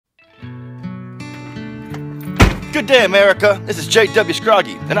Good day, America. This is J.W.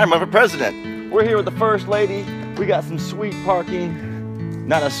 Scroggie, and I'm running for president. We're here with the First Lady. We got some sweet parking,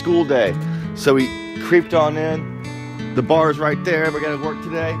 not a school day. So we creeped on in. The bar's right there. We're gonna work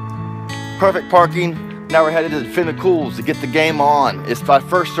today. Perfect parking. Now we're headed to the Finnacools to get the game on. It's my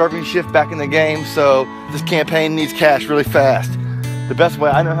first serving shift back in the game, so this campaign needs cash really fast. The best way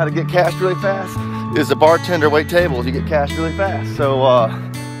I know how to get cash really fast is the bartender wait tables. You get cash really fast. So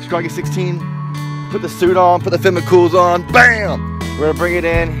Scroggie16, put the suit on, put the Finnacools on, bam! We're gonna bring it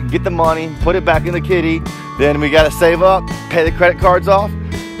in, get the money, put it back in the kitty. Then we gotta save up, pay the credit cards off.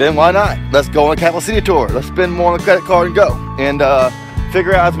 Then why not? Let's go on a Capital City tour. Let's spend more on the credit card and go. And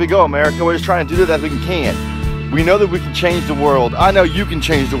figure out as we go, America. We're just trying to do that as we can. We know that we can change the world. I know you can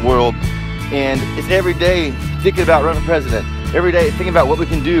change the world. And it's every day thinking about running for president. Every day thinking about what we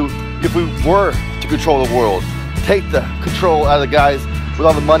can do if we were to control the world. Take the control out of the guys with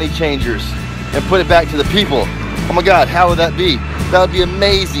all the money changers and put it back to the people. Oh my God, how would that be? That would be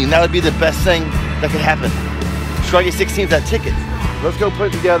amazing. That would be the best thing that could happen. Scroggie16 is that ticket. Let's go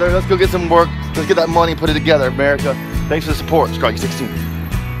put it together. Let's go get some work. Let's get that money and put it together, America. Thanks for the support, Scroggie16.